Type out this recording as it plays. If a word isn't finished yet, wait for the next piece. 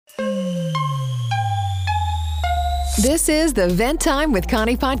This is the Vent Time with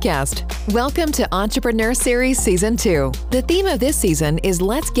Connie podcast. Welcome to Entrepreneur Series Season 2. The theme of this season is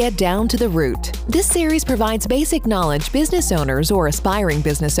Let's Get Down to the Root. This series provides basic knowledge business owners or aspiring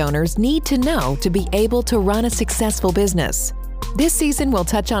business owners need to know to be able to run a successful business. This season will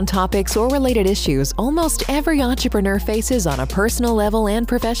touch on topics or related issues almost every entrepreneur faces on a personal level and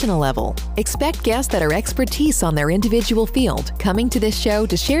professional level. Expect guests that are expertise on their individual field coming to this show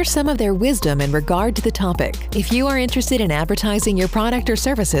to share some of their wisdom in regard to the topic. If you are interested in advertising your product or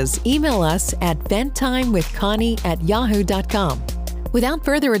services, email us at venttimewithconnie@yahoo.com. Without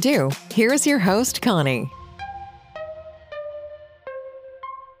further ado, here is your host, Connie.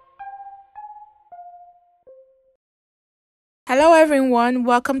 Hello everyone,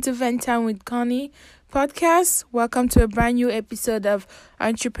 welcome to Vent Time with Connie podcast. Welcome to a brand new episode of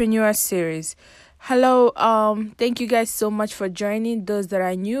Entrepreneur Series. Hello, thank you guys so much for joining. Those that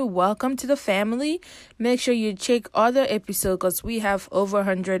are new, welcome to the family. Make sure you check other episodes because we have over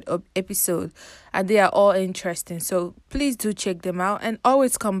 100 episodes and they are all interesting. So please do check them out and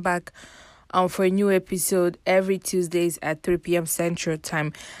always come back for a new episode every Tuesdays at 3 p.m. Central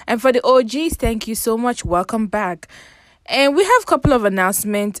Time. And for the OGs, thank you so much. Welcome back. And we have a couple of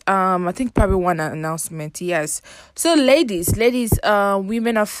announcements. I think probably one announcement. Yes. So ladies,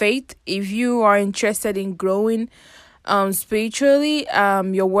 women of faith, if you are interested in growing spiritually,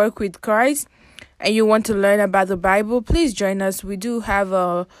 your work with Christ, and you want to learn about the Bible, please join us. We do have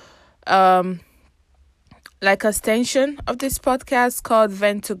a extension of this podcast called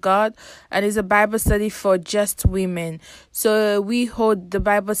Vent to God, and it's a Bible study for just women. So we hold the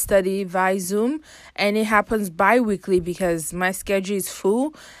Bible study via Zoom, and it happens bi-weekly because my schedule is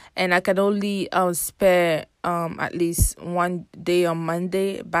full and I can only spare at least one day on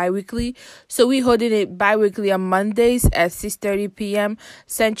Monday bi-weekly. So we holding it bi-weekly on Mondays at 6:30 p.m.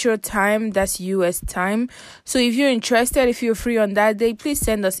 Central Time. That's US time. So if you're interested, if you're free on that day, please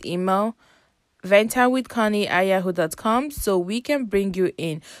send us email venttimewithconnie@yahoo.com so we can bring you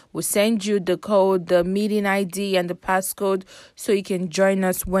in. We'll send you the code, the meeting ID, and the passcode so you can join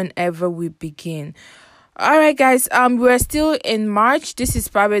us whenever we begin. All right, guys. We're still in March. This is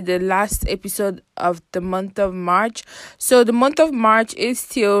probably the last episode of the month of March. So the month of March is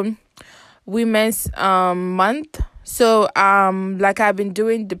still Women's Month. So like I've been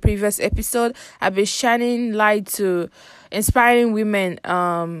doing the previous episode, I've been shining light to inspiring women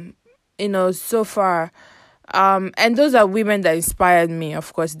so far. And those are women that inspired me,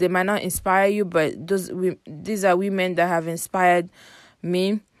 of course. They might not inspire you, but these are women that have inspired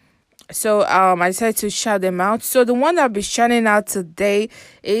me. So I decided to shout them out. So the one that I'll be shouting out today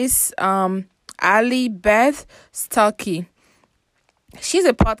is Ali Beth Stuckey. She's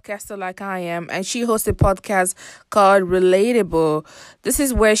a podcaster like I am, and she hosts a podcast called Relatable. This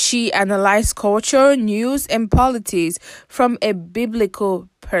is where she analyzes culture, news, and politics from a biblical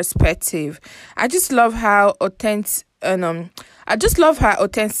perspective. I just love her authenticity.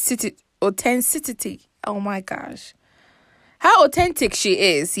 Oh my gosh. How authentic she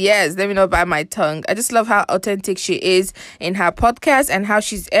is. Yes, let me know by my tongue. I just love how authentic she is in her podcast and how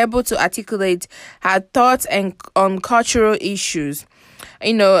she's able to articulate her thoughts and on cultural issues.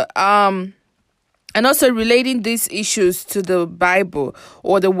 And also relating these issues to the Bible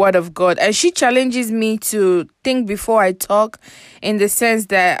or the Word of God. And she challenges me to think before I talk, in the sense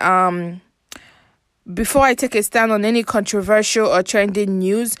that before I take a stand on any controversial or trending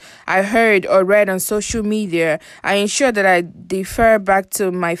news I heard or read on social media, I ensure that I defer back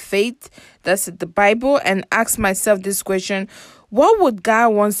to my faith, that's the Bible, and ask myself this question: what would God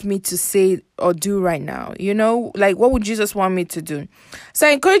wants me to say or do right now? What would Jesus want me to do? So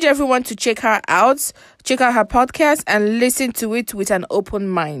I encourage everyone to check her out her podcast and listen to it with an open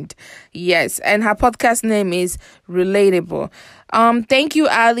mind. Yes, and her podcast name is Relatable. Thank you,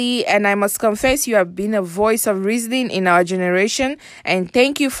 Ali, and I must confess you have been a voice of reasoning in our generation, and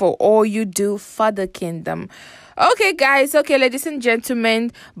thank you for all you do for the kingdom. Okay, guys. Okay, ladies and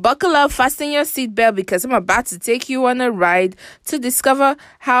gentlemen, buckle up, fasten your seatbelt, because I'm about to take you on a ride to discover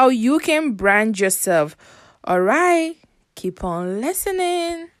how you can brand yourself. All right, keep on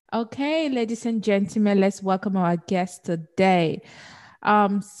listening. Okay, ladies and gentlemen, let's welcome our guest today.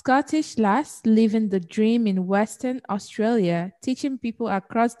 Scottish lass living the dream in Western Australia, teaching people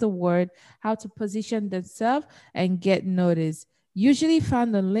across the world how to position themselves and get noticed. Usually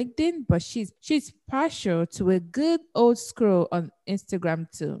found on LinkedIn, but she's partial to a good old scroll on Instagram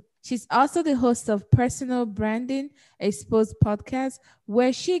too. She's also the host of Personal Branding Exposed podcast,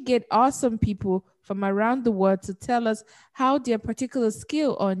 where she get awesome people from around the world to tell us how their particular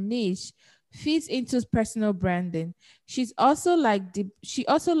skill or niche feeds into personal branding. She also like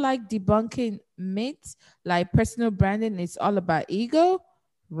debunking myths like personal branding is all about ego.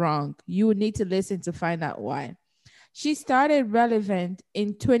 Wrong. You would need to listen to find out why. She started Relevant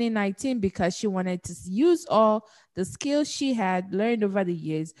in 2019 because she wanted to use all the skills she had learned over the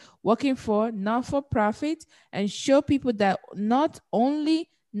years working for not for profit and show people that not only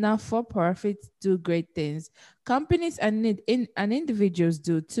not for profit do great things, companies and individuals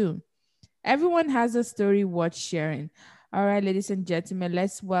do too. Everyone has a story worth sharing. All right, ladies and gentlemen,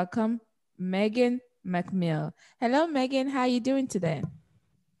 let's welcome Megan McMill. Hello, Megan. How are you doing today?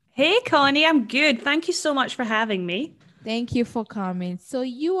 Hey, Connie, I'm good. Thank you so much for having me. Thank you for coming. So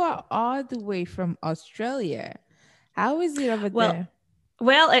you are all the way from Australia. How is it over Well, there?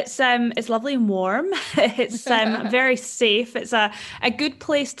 it's lovely and warm. It's very safe. It's a good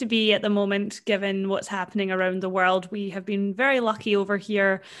place to be at the moment, given what's happening around the world. We have been very lucky over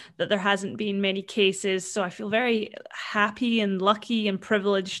here that there hasn't been many cases, so I feel very happy and lucky and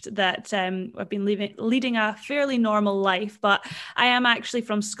privileged that I've been leading a fairly normal life. But I am actually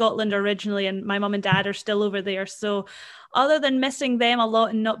from Scotland originally, and my mum and dad are still over there. So, other than missing them a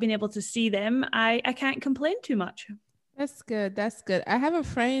lot and not being able to see them, I can't complain too much. That's good. That's good. I have a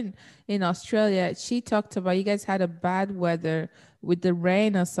friend in Australia. She talked about you guys had a bad weather with the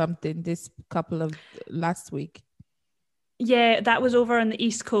rain or something this couple of last week. Yeah, that was over on the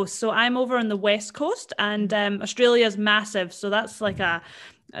East Coast. So I'm over on the West Coast, and Australia's massive. So that's like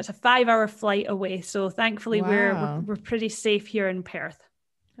it's a 5 hour flight away. So thankfully Wow. we're pretty safe here in Perth.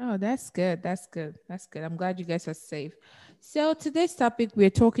 Oh, that's good. That's good. That's good. I'm glad you guys are safe. So today's topic, we're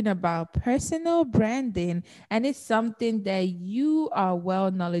talking about personal branding, and it's something that you are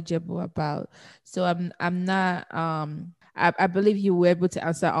well knowledgeable about. So I'm not I believe you were able to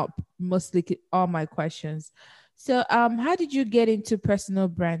answer mostly all my questions. So how did you get into personal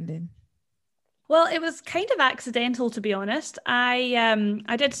branding? Well, it was kind of accidental, to be honest.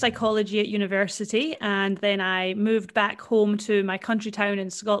 I did psychology at university, and then I moved back home to my country town in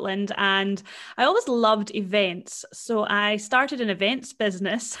Scotland, and I always loved events. So I started an events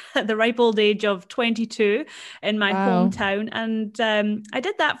business at the ripe old age of 22 in my Wow. hometown, and I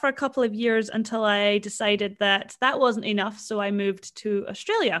did that for a couple of years until I decided that that wasn't enough. So I moved to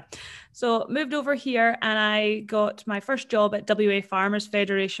Australia. So moved over here and I got my first job at WA Farmers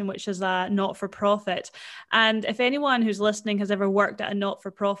Federation, which is a not-for-profit. And if anyone who's listening has ever worked at a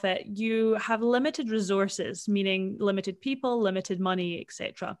not-for-profit, you have limited resources, meaning limited people, limited money,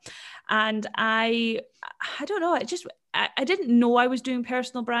 etc. And I don't know, I didn't know I was doing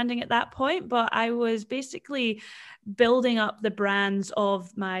personal branding at that point, but I was basically building up the brands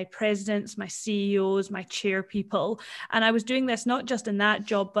of my presidents, my CEOs, my chair people. And I was doing this not just in that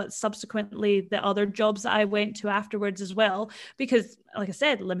job, but subsequently the other jobs that I went to afterwards as well, because, like I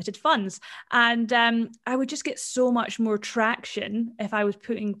said, limited funds. And I would just get so much more traction if I was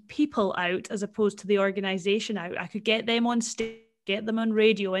putting people out as opposed to the organization out. I could get them on stage, get them on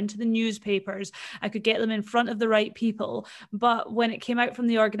radio, into the newspapers. I could get them in front of the right people. But when it came out from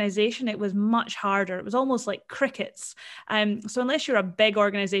the organization, it was much harder. It was almost like crickets. So unless you're a big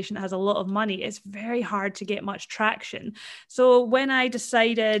organization that has a lot of money, it's very hard to get much traction. So when I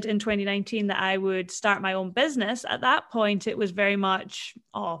decided in 2019 that I would start my own business, at that point, it was very much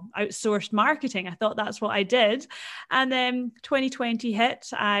outsourced marketing. I thought that's what I did. And then 2020 hit.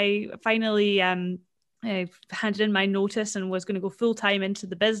 I finally I handed in my notice and was going to go full time into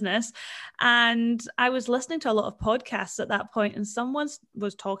the business. And I was listening to a lot of podcasts at that point, and someone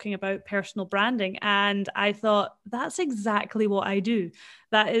was talking about personal branding. And I thought, that's exactly what I do.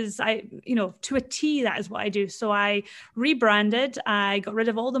 That is, to a T, that is what I do. So I rebranded, I got rid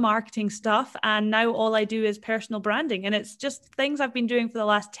of all the marketing stuff. And now all I do is personal branding. And it's just things I've been doing for the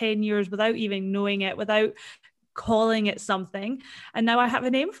last 10 years without even knowing it, without calling it something, and now I have a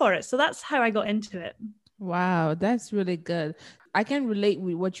name for it. So that's how I got into it. Wow, that's really good. I can relate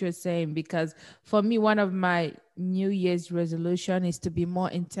with what you're saying because for me, one of my New Year's resolution is to be more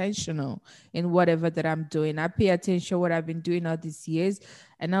intentional in whatever that I'm doing. I pay attention what I've been doing all these years,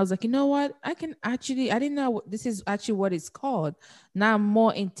 and I was like, you know what? I didn't know this is actually what it's called. Now I'm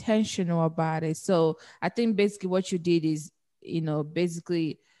more intentional about it. So I think basically what you did is,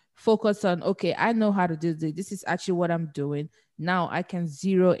 basically focus on, okay, I know how to do this. This is actually what I'm doing. Now I can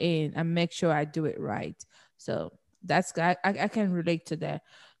zero in and make sure I do it right. So that's good. I can relate to that.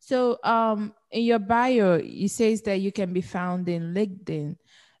 So in your bio, it says that you can be found in LinkedIn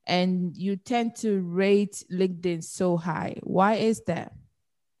and you tend to rate LinkedIn so high. Why is that?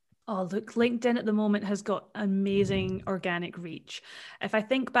 Oh, look, LinkedIn at the moment has got amazing organic reach. If I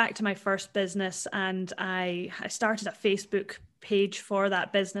think back to my first business, and I started at Facebook page for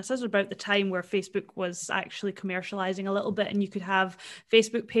that business. This was about the time where Facebook was actually commercializing a little bit, and you could have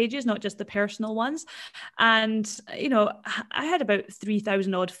Facebook pages, not just the personal ones. And, you know, I had about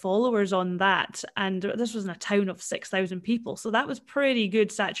 3,000 odd followers on that. And this was in a town of 6,000 people. So that was pretty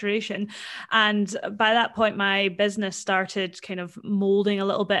good saturation. And by that point, my business started kind of molding a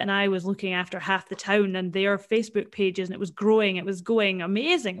little bit, and I was looking after half the town and their Facebook pages, and it was growing. It was going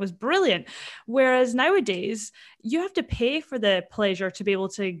amazing. It was brilliant. Whereas nowadays, you have to pay for the pleasure to be able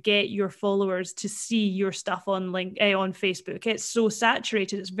to get your followers to see your stuff on on Facebook. It's so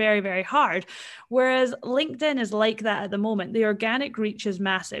saturated. It's very, very hard. Whereas LinkedIn is like that at the moment. The organic reach is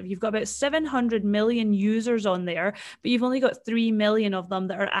massive. You've got about 700 million users on there, but you've only got 3 million of them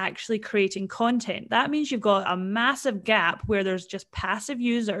that are actually creating content. That means you've got a massive gap where there's just passive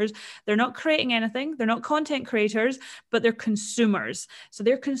users. They're not creating anything. They're not content creators, but they're consumers. So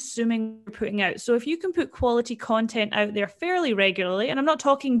they're consuming, putting out. So if you can put quality content out there fairly regularly, and I'm not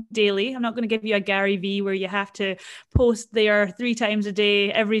talking daily, I'm not going to give you a Gary V where you have to post there 3 times a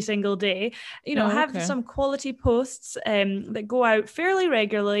day, every single day, you know, have some quality posts that go out fairly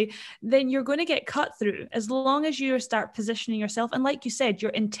regularly, then you're going to get cut through as long as you start positioning yourself. And like you said,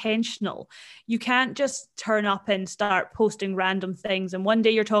 you're intentional. You can't just turn up and start posting random things. And one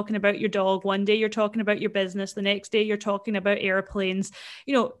day you're talking about your dog, one day you're talking about your business, the next day you're talking about airplanes.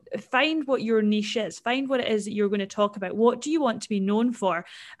 You know, find what your niche is, find what it is that you're going to talk about. What do you want to be known for?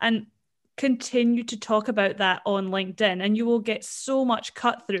 And continue to talk about that on LinkedIn, and you will get so much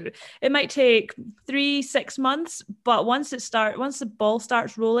cut through. It might take 3-6 months, but once the ball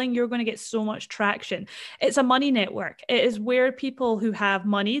starts rolling, you're going to get so much traction. It's a money network. It is where people who have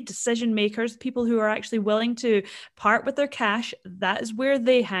money, decision makers, people who are actually willing to part with their cash, that is where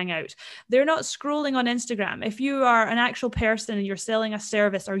they hang out. They're not scrolling on Instagram. If you are an actual person and you're selling a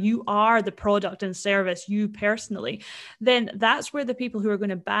service, or you are the product and service, you personally, then that's where the people who are going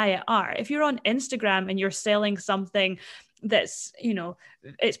to buy it are. If you're on Instagram and you're selling something that's, you know,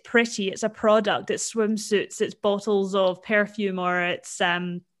 it's pretty, it's a product, it's swimsuits, it's bottles of perfume, or it's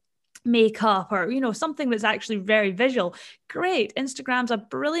makeup, or, you know, something that's actually very visual, great. Instagram's a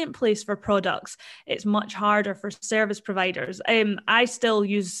brilliant place for products. It's much harder for service providers. I still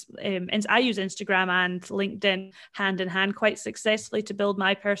use I use Instagram and LinkedIn hand in hand quite successfully to build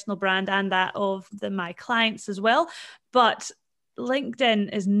my personal brand and that of my clients as well. But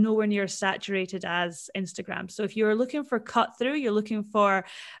LinkedIn is nowhere near as saturated as Instagram. So if you're looking for cut through, you're looking for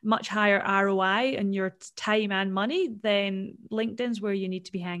much higher ROI in your time and money, then LinkedIn's where you need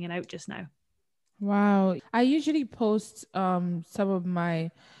to be hanging out just now. Wow. I usually post some of my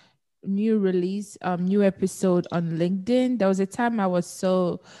new episode on LinkedIn. There was a time I was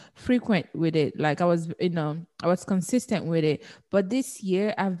so frequent with it. Like I was consistent with it. But this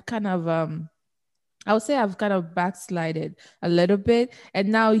year I've kind of I would say I've kind of backslided a little bit. And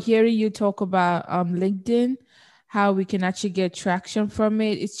now hearing you talk about LinkedIn, how we can actually get traction from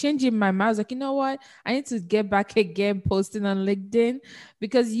it, it's changing my mind. I was like, you know what? I need to get back again posting on LinkedIn,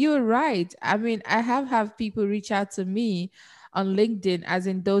 because you're right. I mean, I have people reach out to me on LinkedIn, as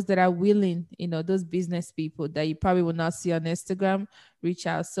in those that are willing, you know, those business people that you probably will not see on Instagram reach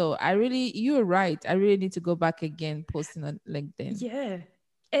out. So you're right. I really need to go back again posting on LinkedIn. Yeah.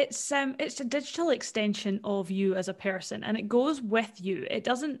 It's a digital extension of you as a person, and it goes with you. It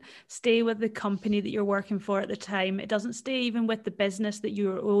doesn't stay with the company that you're working for at the time. It doesn't stay even with the business that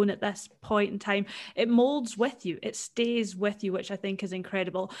you own at this point in time. It molds with you. It stays with you, which I think is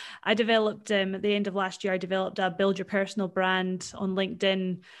incredible. I developed at the end of last year, I developed a Build Your Personal Brand on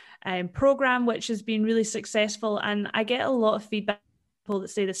LinkedIn program, which has been really successful, and I get a lot of feedback that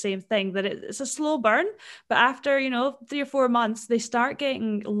say the same thing, that it's a slow burn, but after 3 or 4 months they start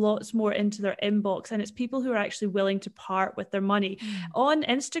getting lots more into their inbox, and it's people who are actually willing to part with their money. On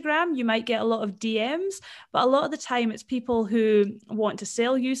Instagram you might get a lot of DMs, but a lot of the time it's people who want to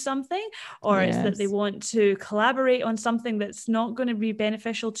sell you something, or it's that they want to collaborate on something that's not going to be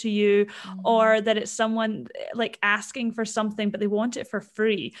beneficial to you, or that it's someone like asking for something but they want it for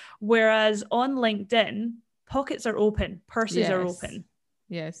free. Whereas on LinkedIn, pockets are open, purses are open.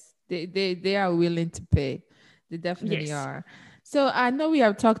 Yes, they are willing to pay. They definitely are. So I know we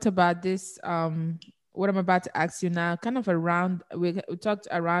have talked about this, what I'm about to ask you now, kind of around, we talked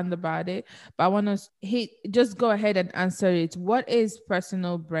around about it, but I want to just go ahead and answer it. What is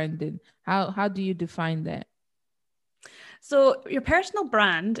personal branding? How do you define that? So your personal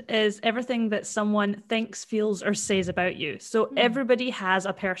brand is everything that someone thinks, feels, or says about you. So everybody has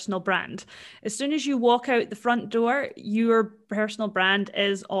a personal brand. As soon as you walk out the front door, your personal brand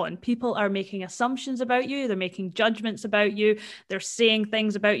is on. People are making assumptions about you. They're making judgments about you. They're saying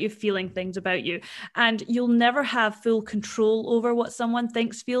things about you, feeling things about you. And you'll never have full control over what someone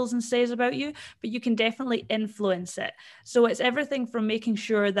thinks, feels, and says about you, but you can definitely influence it. So it's everything from making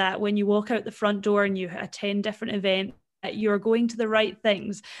sure that when you walk out the front door and you attend different events, that you're going to the right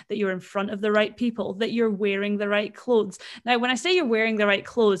things, that you're in front of the right people, that you're wearing the right clothes. Now, when I say you're wearing the right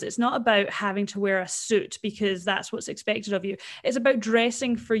clothes, it's not about having to wear a suit because that's what's expected of you. It's about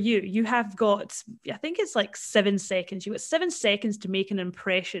dressing for you. You have got, I think it's like 7 seconds. You've got 7 seconds to make an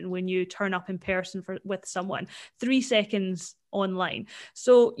impression when you turn up in person with someone. 3 seconds online.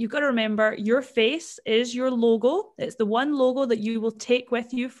 So you've got to remember your face is your logo. It's the one logo that you will take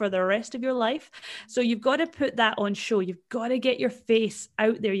with you for the rest of your life. So you've got to put that on show. You've got to get your face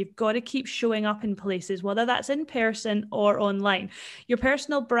out there. You've got to keep showing up in places, whether that's in person or online. Your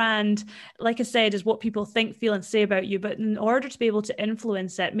personal brand, like I said, is what people think, feel, and say about you. But in order to be able to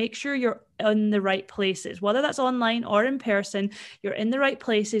influence it, make sure you're in the right places, whether that's online or in person. You're in the right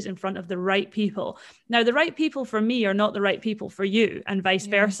places in front of the right people. Now, the right people for me are not the right people for you, and vice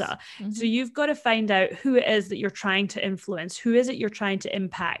versa. So you've got to find out who it is that you're trying to influence. Who is it you're trying to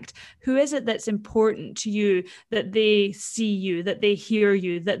impact? Who is it that's important to you, that they see you, that they hear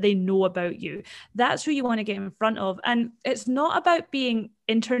you, that they know about you? That's who you want to get in front of. And it's not about being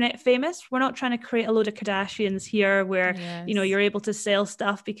internet famous. We're not trying to create a load of Kardashians here where, you know, you're able to sell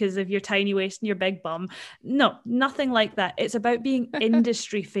stuff because of your tiny waist and your big bum. No, nothing like that. It's about being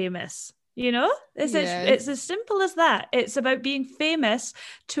industry famous. You know, it's as simple as that. It's about being famous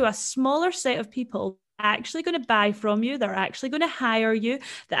to a smaller set of people actually going to buy from you. They're actually going to hire you.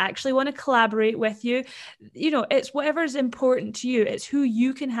 They actually want to collaborate with you. You know, it's whatever is important to you. It's who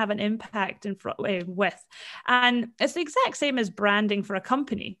you can have an impact with. And it's the exact same as branding for a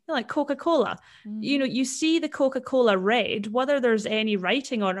company, like Coca-Cola. You know, you see the Coca-Cola red, whether there's any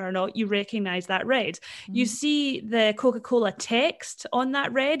writing on it or not, you recognize that red. You see the Coca-Cola text on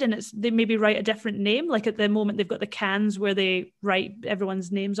that red, and they maybe write a different name. Like at the moment, they've got the cans where they write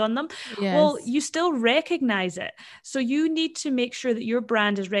everyone's names on them. Well, you still recognize it. So you need to make sure that your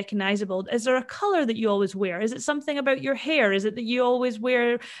brand is recognizable. Is there a color that you always wear? Is it something about your hair? Is it that you always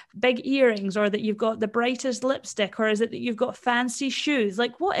wear big earrings, or that you've got the brightest lipstick, or is it that you've got fancy shoes?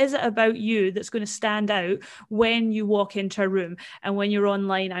 Like, what is it about you that's going to stand out when you walk into a room? And when you're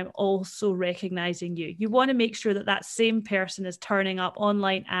online, I'm also recognizing you. You want to make sure that that same person is turning up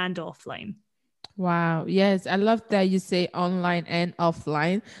online and offline. Wow. Yes. I love that you say online and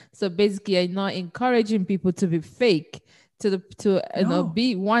offline. So basically you're not encouraging people to be fake,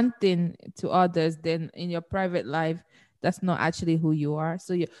 be one thing to others. Then in your private life, that's not actually who you are.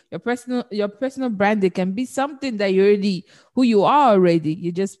 So your personal branding can be something that who you are already.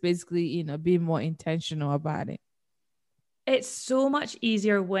 You just basically, be more intentional about it. It's so much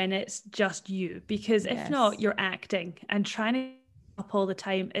easier when it's just you, because if not, you're acting, and trying to up all the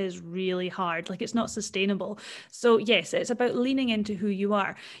time is really hard. Like, it's not sustainable. So yes, it's about leaning into who you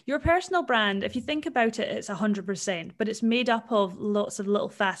are. Your personal brand, if you think about it, it's 100%, but it's made up of lots of little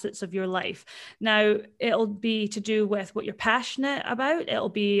facets of your life. Now, it'll be to do with what you're passionate about. It'll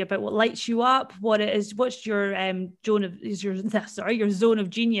be about what lights you up, what's your zone of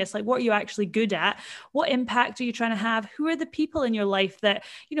genius. Like, what are you actually good at? What impact are you trying to have? Who are the people in your life that,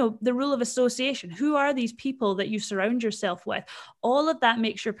 the rule of association? Who are these people that you surround yourself with? All of that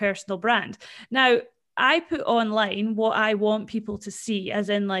makes your personal brand. Now, I put online what I want people to see, as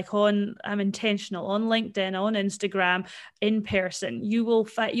in I'm intentional on LinkedIn, on Instagram, in person. You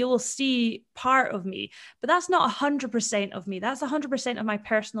will see part of me, but that's not 100% of me. That's 100% of my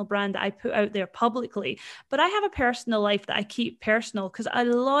personal brand that I put out there publicly. But I have a personal life that I keep personal, because a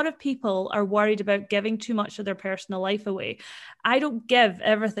lot of people are worried about giving too much of their personal life away. I don't give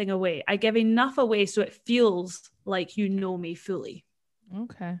everything away. I give enough away so it feels like you know me fully.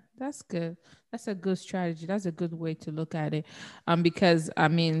 Okay, that's good. That's a good strategy. That's a good way to look at it. Because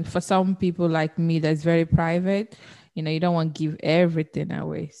for some people like me, that's very private. You don't want to give everything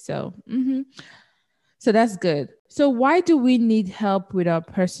away. So, so that's good. So why do we need help with our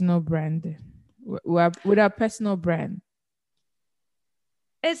personal brand? With our personal brand?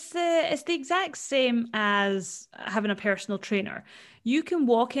 It's the exact same as having a personal trainer. You can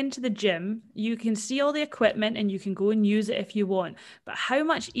walk into the gym, you can see all the equipment and you can go and use it if you want. But how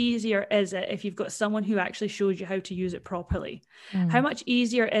much easier is it if you've got someone who actually shows you how to use it properly? How much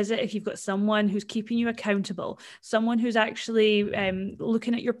easier is it if you've got someone who's keeping you accountable, someone who's actually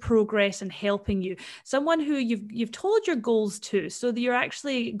looking at your progress and helping you, someone who you've told your goals to, so that you're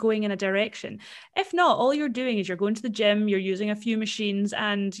actually going in a direction. If not, all you're doing is you're going to the gym, you're using a few machines,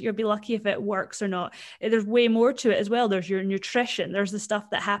 and you'll be lucky if it works or not. There's way more to it as well. There's your nutrition. There's the stuff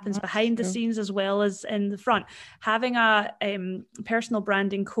that happens behind the scenes as well as in the front. Having a personal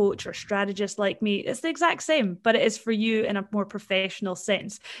branding coach or strategist like me, it's the exact same, but it is for you in a more professional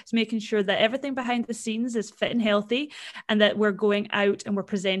sense. It's making sure that everything behind the scenes is fit and healthy, and that we're going out and we're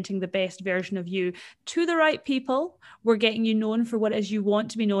presenting the best version of you to the right people. We're getting you known for what it is you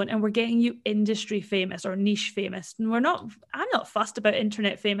want to be known, and we're getting you industry famous or niche famous. And I'm not fussed about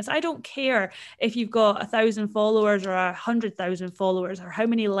internet famous. I don't care if you've got 1,000 followers or 100,000 followers or how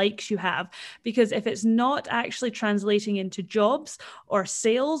many likes you have, because if it's not actually translating into jobs or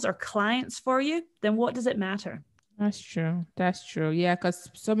sales or clients for you, then what does it matter? That's true. That's true. Yeah, because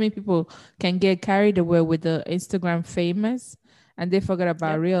so many people can get carried away with the Instagram famous, and they forget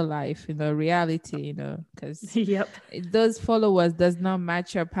about real life, reality, because those followers does not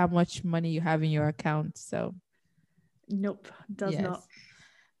match up how much money you have in your account. So nope, does not.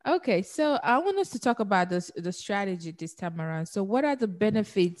 Okay, so I want us to talk about the strategy this time around. So what are the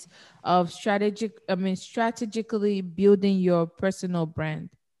benefits of strategically building your personal brand?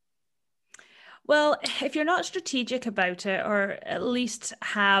 Well, if you're not strategic about it, or at least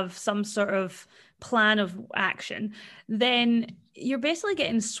have some sort of plan of action, then you're basically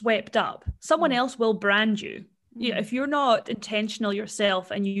getting swept up. Someone else will brand you. If you're not intentional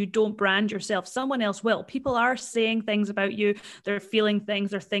yourself and you don't brand yourself, someone else will. People are saying things about you, they're feeling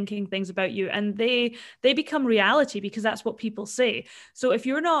things, they're thinking things about you, and they become reality because that's what people say. So if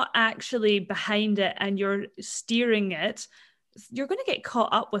you're not actually behind it and you're steering it, you're going to get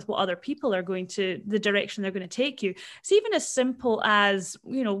caught up with what other people are the direction they're going to take you. It's even as simple as,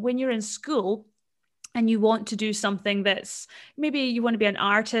 when you're in school and you want to do something that's, maybe you want to be an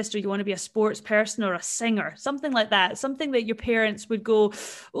artist, or you want to be a sports person or a singer, something like that, something that your parents would go,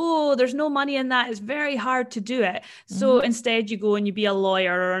 oh, there's no money in that, it's very hard to do it. So instead you go and you be a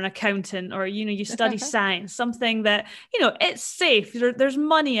lawyer or an accountant, or, you study science, something that, it's safe, there's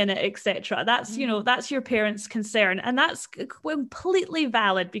money in it, etc. That's, that's your parents' concern. And that's completely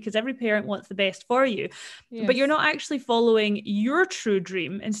valid, because every parent wants the best for you. Yes. But you're not actually following your true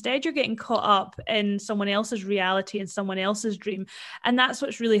dream. Instead, you're getting caught up in someone else's reality and someone else's dream. And that's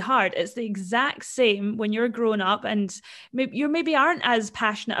what's really hard. It's the exact same when you're grown up and you maybe aren't as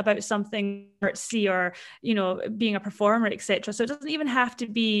passionate about something artsy or, being a performer, etc. So it doesn't even have to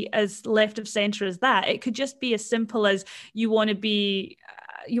be as left of center as that. It could just be as simple as you want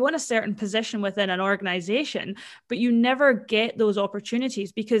a certain position within an organization, but you never get those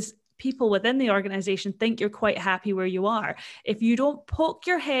opportunities because people within the organization think you're quite happy where you are. If you don't poke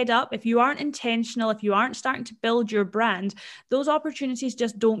your head up, if you aren't intentional, if you aren't starting to build your brand, those opportunities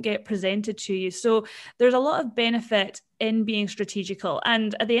just don't get presented to you. So there's a lot of benefit in being strategical.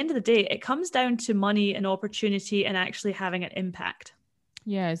 And at the end of the day, it comes down to money and opportunity and actually having an impact.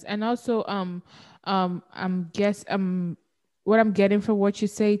 Yes. And also, what I'm getting from what you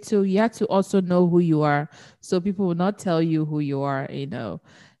say too, you have to also know who you are. So people will not tell you who you are,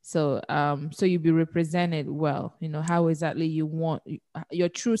 So you'll be represented well, how exactly you want your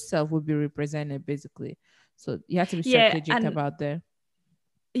true self will be represented, basically. So you have to be strategic about that.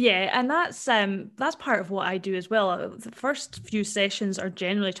 Yeah, and that's part of what I do as well. The first few sessions are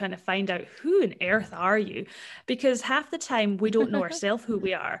generally trying to find out who on earth are you, because half the time we don't know ourselves who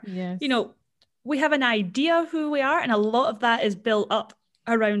we are. Yes. We have an idea of who we are, and a lot of that is built up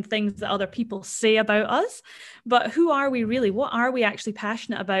around things that other people say about us. But who are we really? What are we actually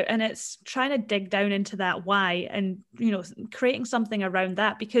passionate about? And it's trying to dig down into that why and, creating something around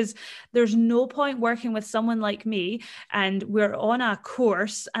that, because there's no point working with someone like me and we're on a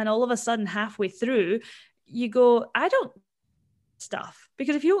course and all of a sudden halfway through you go, I don't stuff,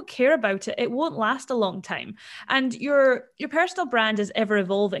 because if you don't care about it, it won't last a long time. And your personal brand is ever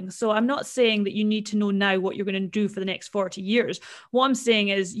evolving. So I'm not saying that you need to know now what you're going to do for the next 40 years. What I'm saying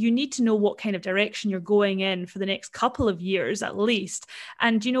is you need to know what kind of direction you're going in for the next couple of years at least.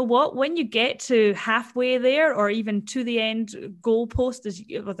 And you know what, when you get to halfway there, or even to the end goalpost,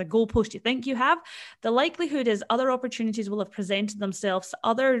 or the goalpost you think you have, the likelihood is other opportunities will have presented themselves,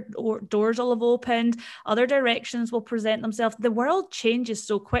 other doors will have opened, other directions will present themselves. The world world changes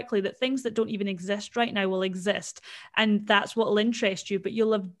so quickly that things that don't even exist right now will exist. And that's what will interest you. But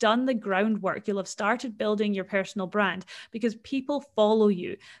you'll have done the groundwork. You'll have started building your personal brand because people follow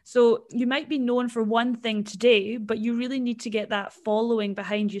you. So you might be known for one thing today, but you really need to get that following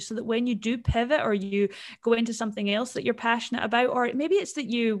behind you so that when you do pivot or you go into something else that you're passionate about, or maybe it's that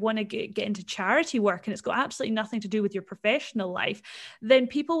you want to get into charity work and it's got absolutely nothing to do with your professional life, then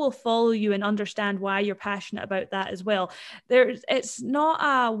people will follow you and understand why you're passionate about that as well. It's not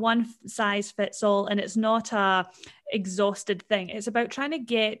a one size fits all, and it's not a exhausted thing. It's about trying to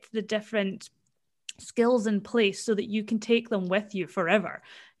get the different skills in place so that you can take them with you forever,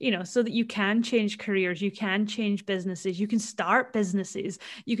 so that you can change careers, you can change businesses, you can start businesses,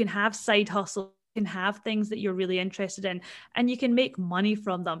 you can have side hustles, you can have things that you're really interested in, and you can make money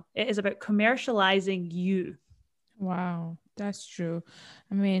from them. It is about commercializing you. Wow, that's true.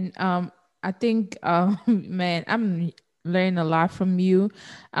 I mean, I think, man, I'm learning a lot from you.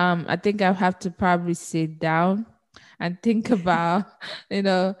 I think I'll have to probably sit down and think about, you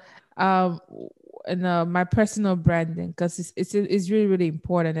know, um, my personal branding, because it's really, really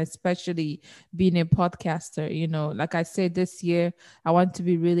important, especially being a podcaster. Like I said, this year I want to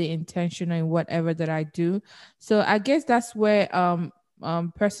be really intentional in whatever that I do. So I guess that's where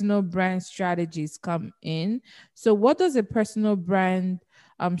personal brand strategies come in. So what does a personal brand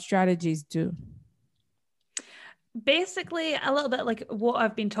strategies do? Basically, a little bit like what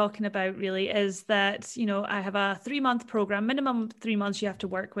I've been talking about really is that, I have a 3-month program, minimum 3 months you have to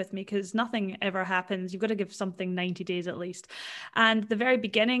work with me because nothing ever happens. You've got to give something 90 days at least. And the very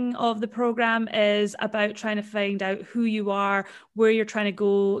beginning of the program is about trying to find out who you are, where you're trying to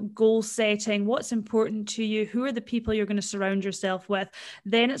go, goal setting, what's important to you, who are the people you're going to surround yourself with.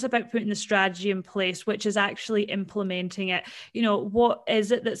 Then it's about putting the strategy in place, which is actually implementing it. What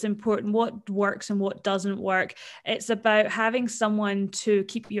is it that's important? What works and what doesn't work? It's about having someone to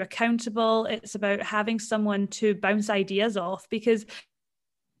keep you accountable. It's about having someone to bounce ideas off, because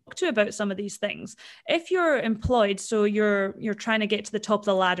to about some of these things. If you're employed, so you're trying to get to the top of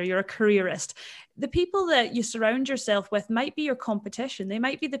the ladder, you're a careerist, the people that you surround yourself with might be your competition. They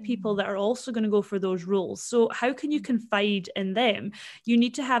might be the people that are also going to go for those roles. So how can you confide in them? You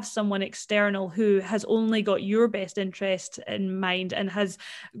need to have someone external who has only got your best interest in mind and has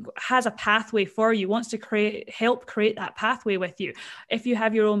a pathway for you, wants to help create that pathway with you. If you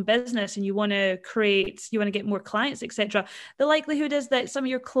have your own business and you want to get more clients, etc., the likelihood is that some of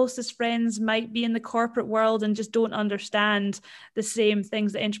your closest friends might be in the corporate world and just don't understand the same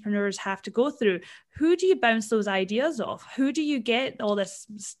things that entrepreneurs have to go through. Who do you bounce those ideas off? Who do you get all this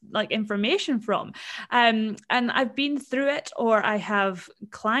information from? And I've been through it, or I have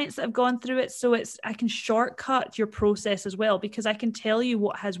clients that have gone through it. So I can shortcut your process as well, because I can tell you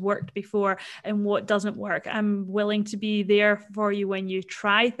what has worked before and what doesn't work. I'm willing to be there for you when you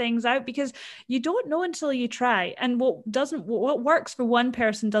try things out, because you don't know until you try. And what works for one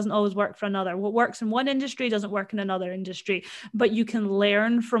person doesn't always work for another. What works in one industry doesn't work in another industry, but you can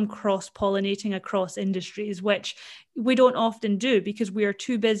learn from cross-pollinating across industries, which we don't often do because we are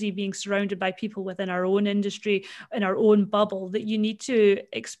too busy being surrounded by people within our own industry, in our own bubble, that you need to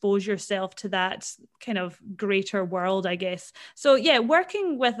expose yourself to that kind of greater world, I guess. So yeah,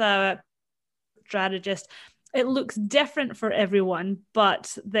 working with a strategist, it looks different for everyone,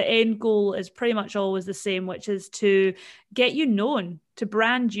 but the end goal is pretty much always the same, which is to get you known, to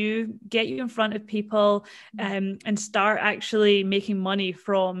brand you, get you in front of people, and start actually making money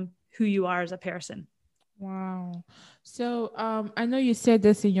from who you are as a person. Wow. So I know you said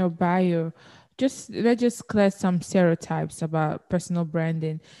this in your bio. Let's just clear some stereotypes about personal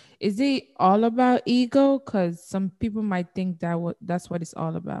branding. Is it all about ego? Because some people might think that's what it's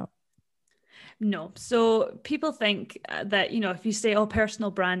all about. No. So people think that, if you say,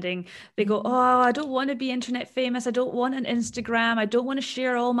 personal branding, they go, I don't want to be internet famous. I don't want an Instagram. I don't want to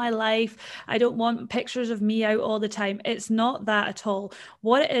share all my life. I don't want pictures of me out all the time. It's not that at all.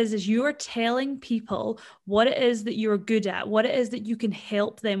 What it is you're telling people what it is that you're good at, what it is that you can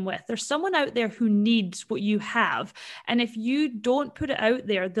help them with. There's someone out there who needs what you have. And if you don't put it out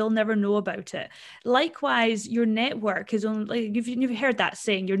there, they'll never know about it. Likewise, your network is only, you've heard that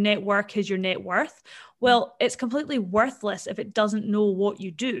saying, your network is your net worth. Well, it's completely worthless if it doesn't know what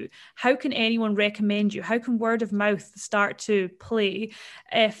you do. How can anyone recommend you? How can word of mouth start to play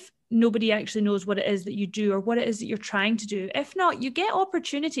if nobody actually knows what it is that you do or what it is that you're trying to do? If not, you get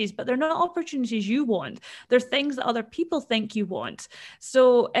opportunities, but they're not opportunities you want. They're things that other people think you want.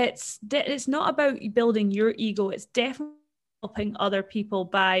 So it's not about building your ego. It's definitely helping other people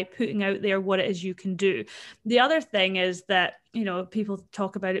by putting out there what it is you can do. The other thing is that, people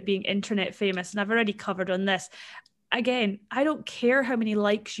talk about it being internet famous, and I've already covered on this. again, I don't care how many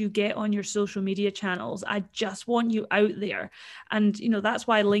likes you get on your social media channels. I just want you out there. And, that's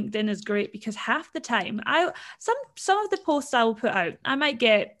why LinkedIn is great, because half the time some of the posts I will put out, I might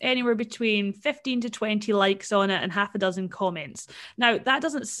get anywhere between 15 to 20 likes on it and half a dozen comments. Now, that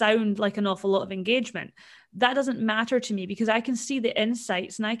doesn't sound like an awful lot of engagement. That doesn't matter to me, because I can see the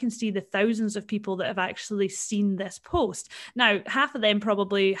insights and I can see the thousands of people that have actually seen this post. Now, half of them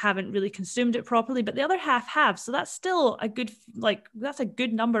probably haven't really consumed it properly, but the other half have. So that's still that's a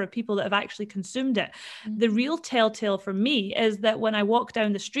good number of people that have actually consumed it. Mm-hmm. The real telltale for me is that when I walk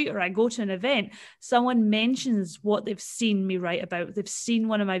down the street or I go to an event, someone mentions what they've seen me write about. They've seen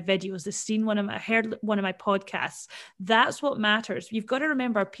one of my videos, they've seen heard one of my podcasts. That's what matters. You've got to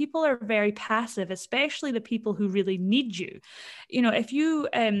remember, people are very passive, especially the people who really need you. If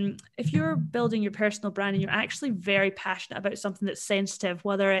you're building your personal brand and you're actually very passionate about something that's sensitive,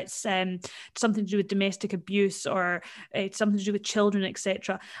 whether it's something to do with domestic abuse or something to do with children,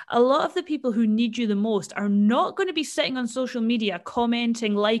 etc., a lot of the people who need you the most are not going to be sitting on social media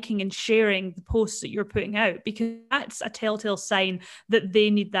commenting, liking and sharing the posts that you're putting out, because that's a telltale sign that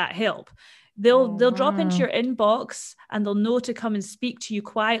they need that help. They'll drop into your inbox and they'll know to come and speak to you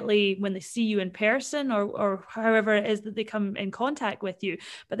quietly when they see you in person, or however it is that they come in contact with you,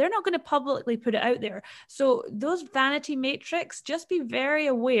 but they're not going to publicly put it out there. So those vanity metrics, just be very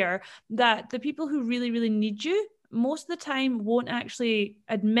aware that the people who really, really need you most of the time won't actually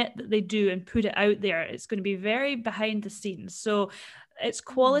admit that they do and put it out there. It's going to be very behind the scenes. So it's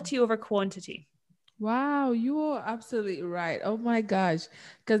quality over quantity. Wow, you are absolutely right. Oh my gosh.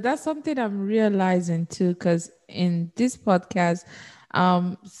 Because that's something I'm realizing too. Because in this podcast,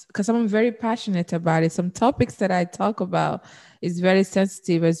 because I'm very passionate about it, some topics that I talk about is very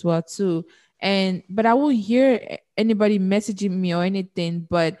sensitive as well too. But I won't hear anybody messaging me or anything,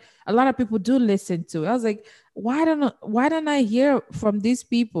 but a lot of people do listen to it. I was like, why don't I hear from these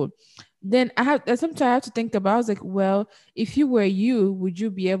people? Then sometimes I have to think about, I was like, well, if you were you, would you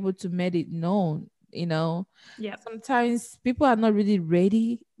be able to make it known? Yeah. Sometimes people are not really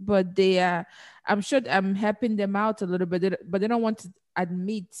ready, but I'm sure I'm helping them out a little bit, but they don't want to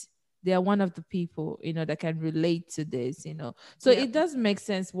admit they are one of the people, that can relate to this, So It does make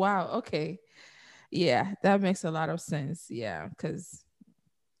sense. Wow. Okay. Yeah, that makes a lot of sense. Yeah. Because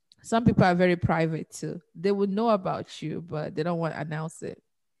some people are very private too. They would know about you, but they don't want to announce it.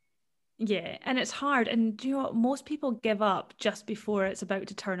 Yeah, and it's hard. And do you know what? Most people give up just before it's about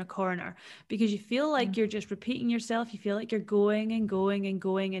to turn a corner, because you feel like you're just repeating yourself. You feel like you're going and going and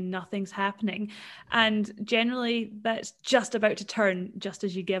going and nothing's happening. And generally that's just about to turn just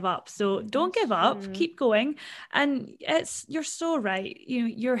as you give up. So don't give up, keep going. And you're so right.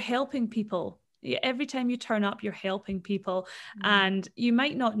 You're helping people. Every time you turn up, you're helping people, and you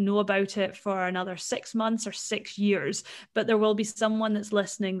might not know about it for another 6 months or 6 years, but there will be someone that's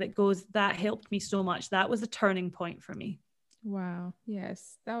listening that goes, that helped me so much. That was a turning point for me. Wow.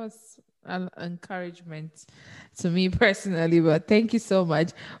 Yes, that was an encouragement to me personally, but thank you so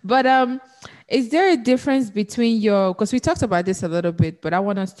much. But is there a difference between because we talked about this a little bit, but I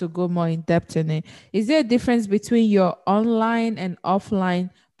want us to go more in depth in it. Is there a difference between your online and offline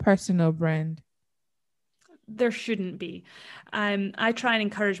personal brand? There shouldn't be. I try and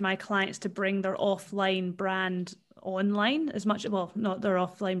encourage my clients to bring their offline brand online as much, well, not their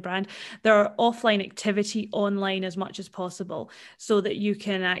offline brand, their offline activity online as much as possible, so that you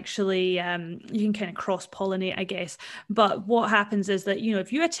can actually you can kind of cross-pollinate, I guess. But what happens is that,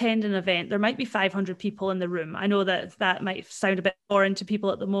 if you attend an event, there might be 500 people in the room. I know that might sound a bit foreign to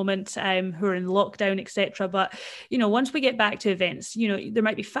people at the moment who are in lockdown, etc. But once we get back to events, there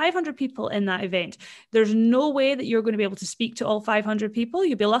might be 500 people in that event. There's no way that you're going to be able to speak to all 500 people.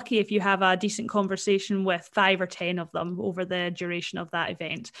 You'll be lucky if you have a decent conversation with 5 or 10 of them over the duration of that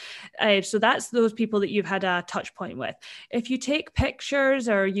event. So that's those people that you've had a touch point with. If you take pictures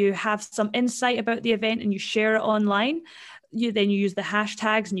or you have some insight about the event and you share it online, then you use the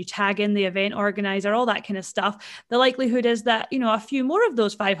hashtags and you tag in the event organizer, all that kind of stuff. The likelihood is that, a few more of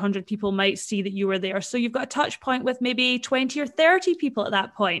those 500 people might see that you were there. So you've got a touch point with maybe 20 or 30 people at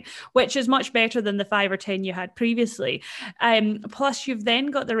that point, which is much better than the 5 or 10 you had previously. Plus you've then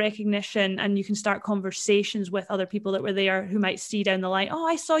got the recognition, and you can start conversations with other people that were there who might see down the line, oh,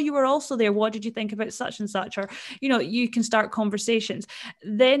 I saw you were also there. What did you think about such and such? Or, you can start conversations.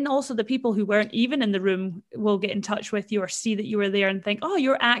 Then also the people who weren't even in the room will get in touch with you or see that you were there and think, oh,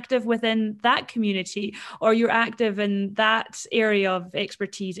 you're active within that community, or you're active in that area of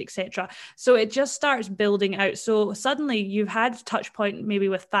expertise, etc. So it just starts building out. So suddenly you've had touch point maybe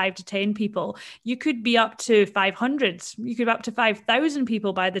with 5 to 10 people. You could be up to 500. You could be up to 5,000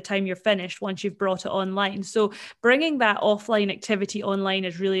 people by the time you're finished once you've brought it online. So bringing that offline activity online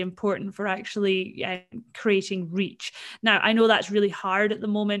is really important for actually creating reach. Now, I know that's really hard at the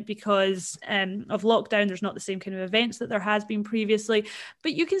moment because of lockdown. There's not the same kind of events that there has been previously,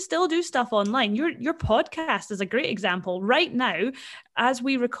 but you can still do stuff online. Your podcast is a great example. Right now, as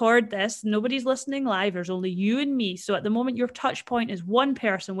we record this, nobody's listening live. There's only you and me. So at the moment, your touch point is one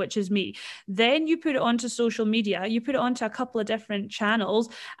person, which is me. Then you put it onto social media, you put it onto a couple of different channels,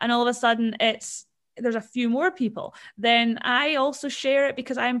 and all of a sudden there's a few more people. Then I also share it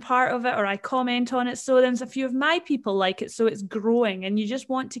because I'm part of it, or I comment on it. So there's a few of my people like it. So it's growing, and you just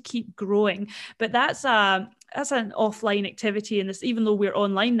want to keep growing. But that's an offline activity in this, even though we're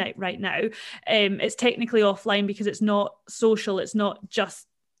online right now, it's technically offline because it's not social. It's not just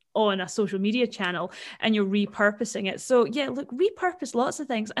on a social media channel, and you're repurposing it. So yeah, look, repurpose lots of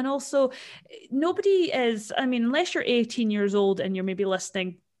things. And also nobody is, I mean, unless you're 18 years old and you're maybe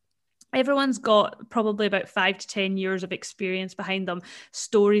listening, everyone's got probably about 5 to 10 years of experience behind them,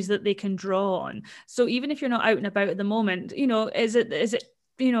 stories that they can draw on. So even if you're not out and about at the moment, is it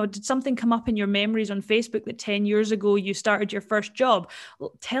did something come up in your memories on Facebook that 10 years ago you started your first job?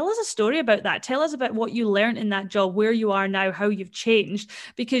 Well, tell us a story about that. Tell us about what you learned in that job, where you are now, how you've changed,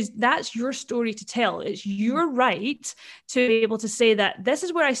 because that's your story to tell. It's your right to be able to say that this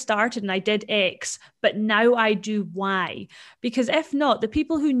is where I started and I did X, but now I do Y. Because if not, the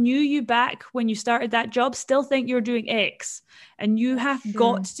people who knew you back when you started that job still think you're doing X. And you have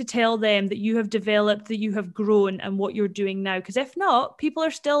got to tell them that you have developed, that you have grown, and what you're doing now. Because if not, people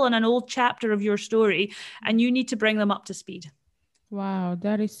are still on an old chapter of your story, and you need to bring them up to speed. Wow,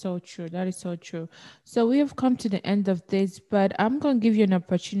 that is so true. That is so true. So we have come to the end of this, but I'm going to give you an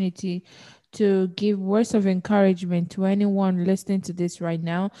opportunity to give words of encouragement to anyone listening to this right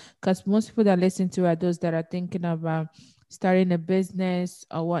now, because most people that listen to are those that are thinking about starting a business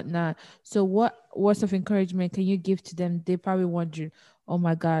or whatnot. So what words of encouragement can you give to them? They probably wondering, oh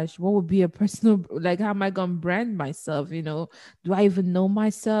my gosh, what would be a personal, like, how am I going to brand myself? Do I even know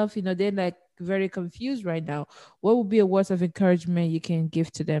myself? They're like very confused right now. What would be a words of encouragement you can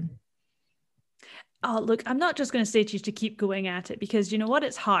give to them? Oh, look, I'm not just going to say to you to keep going at it, because you know what?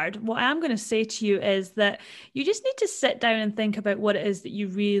 It's hard. What I'm going to say to you is that you just need to sit down and think about what it is that you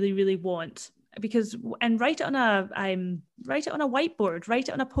really, really want. And write it on a whiteboard, write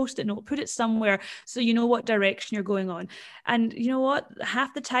it on a Post-it note, put it somewhere so you know what direction you're going on. And you know what?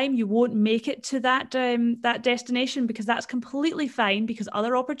 Half the time you won't make it to that destination, because that's completely fine, because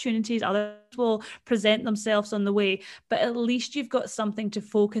others will present themselves on the way. But at least you've got something to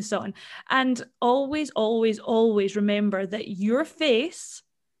focus on. And always, always, always remember that your face,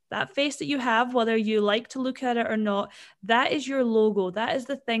 that face that you have, whether you like to look at it or not, that is your logo. That is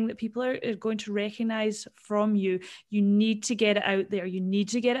the thing that people are going to recognize from you. You need to get it out there. You need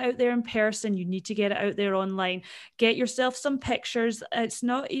to get it out there in person. You need to get it out there online. Get yourself some pictures. It's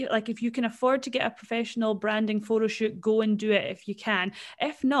not like, if you can afford to get a professional branding photo shoot, go and do it if you can.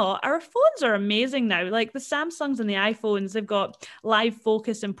 If not, our phones are amazing now. Like the Samsungs and the iPhones, they've got live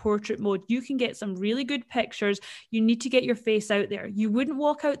focus and portrait mode. You can get some really good pictures. You need to get your face out there. You wouldn't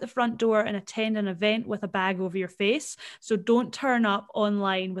walk out the front door and attend an event with a bag over your face. So don't turn up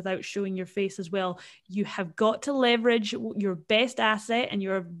online without showing your face as well. You have got to leverage your best asset and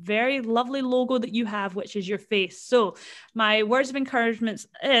your very lovely logo that you have, which is your face. So my words of encouragement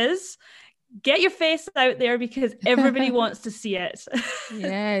is, get your face out there, because everybody wants to see it.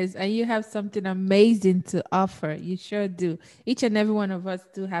 Yes, and you have something amazing to offer. You sure do. Each and every one of us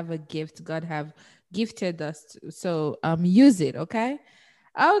do have a gift God have gifted us to. So use it, okay?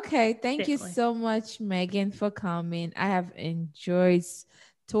 Okay, thank you so much, Megan, for coming. I have enjoyed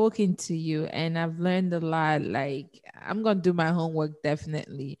talking to you, and I've learned a lot. Like, I'm going to do my homework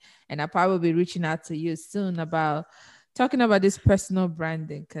definitely, and I'll probably be reaching out to you soon about talking about this personal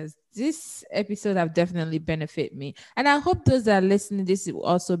branding, because this episode have definitely benefit me, and I hope those that are listening, this will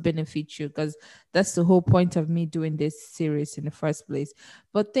also benefit you, because that's the whole point of me doing this series in the first place.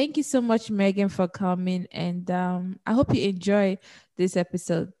 But thank you so much, Megan, for coming, and I hope you enjoy this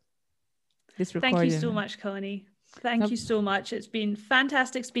episode, this recording. Thank you so much, Connie. Thank you so much. It's been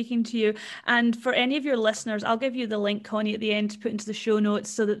fantastic speaking to you. And for any of your listeners, I'll give you the link, Connie, at the end to put into the show notes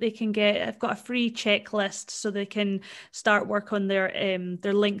so that they can I've got a free checklist so they can start work on their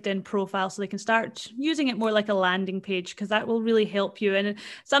LinkedIn profile, so they can start using it more like a landing page, because that will really help you. And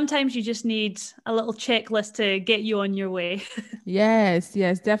sometimes you just need a little checklist to get you on your way. Yes,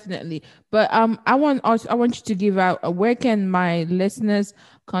 definitely. But I want you to give out where can my listeners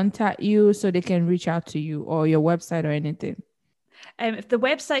contact you so they can reach out to you, or your website or anything. If the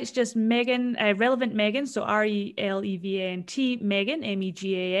website's just Megan, Relevant Megan, so RELEVANT Megan,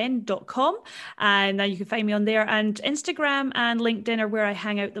 MEGAN.com. And now you can find me on there. And Instagram and LinkedIn are where I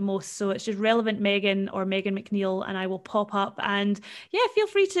hang out the most. So it's just Relevant Megan or Megan McNeil, and I will pop up. And yeah, feel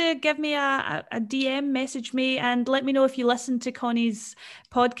free to give me a DM, message me, and let me know if you listen to Connie's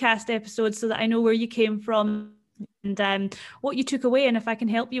podcast episode so that I know where you came from and what you took away. And if I can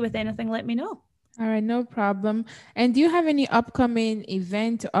help you with anything, let me know. All right, no problem. And do you have any upcoming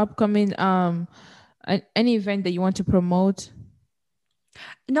event, any event that you want to promote?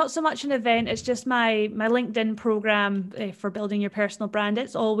 Not so much an event. It's just my LinkedIn program for building your personal brand.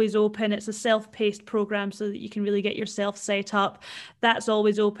 It's always open. It's a self-paced program so that you can really get yourself set up. That's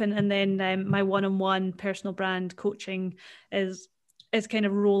always open. And then my one-on-one personal brand coaching is kind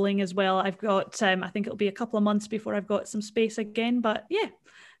of rolling as well. I've got, I think it'll be a couple of months before I've got some space again. But yeah,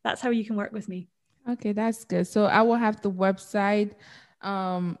 that's how you can work with me. Okay, that's good. So I will have the website.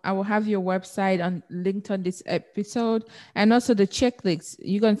 I will have your website linked on this episode, and also the checklist.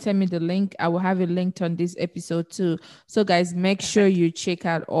 You're going to send me the link. I will have it linked on this episode too. So guys, make sure you check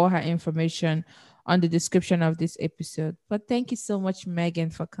out all her information on the description of this episode. But thank you so much,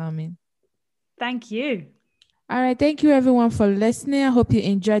 Megan, for coming. Thank you. All right. Thank you, everyone, for listening. I hope you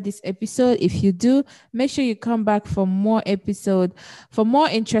enjoyed this episode. If you do, make sure you come back for more interesting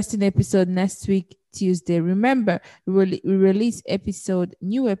episode next week, Tuesday. Remember, we release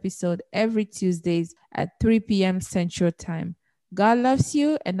new episode every Tuesdays at 3 p.m. Central Time. God loves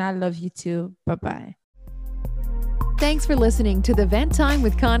you, and I love you too. Bye-bye. Thanks for listening to the Vent Time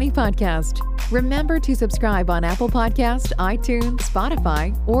with Connie podcast. Remember to subscribe on Apple Podcasts, iTunes,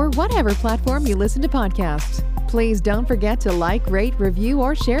 Spotify, or whatever platform you listen to podcasts. Please don't forget to like, rate, review,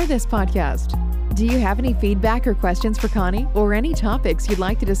 or share this podcast. Do you have any feedback or questions for Connie, or any topics you'd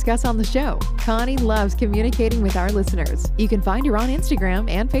like to discuss on the show? Connie loves communicating with our listeners. You can find her on Instagram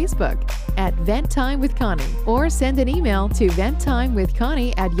and Facebook at Vent Time with Connie, or send an email to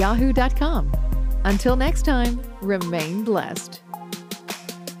venttimewithconnie@yahoo.com. Until next time, remain blessed.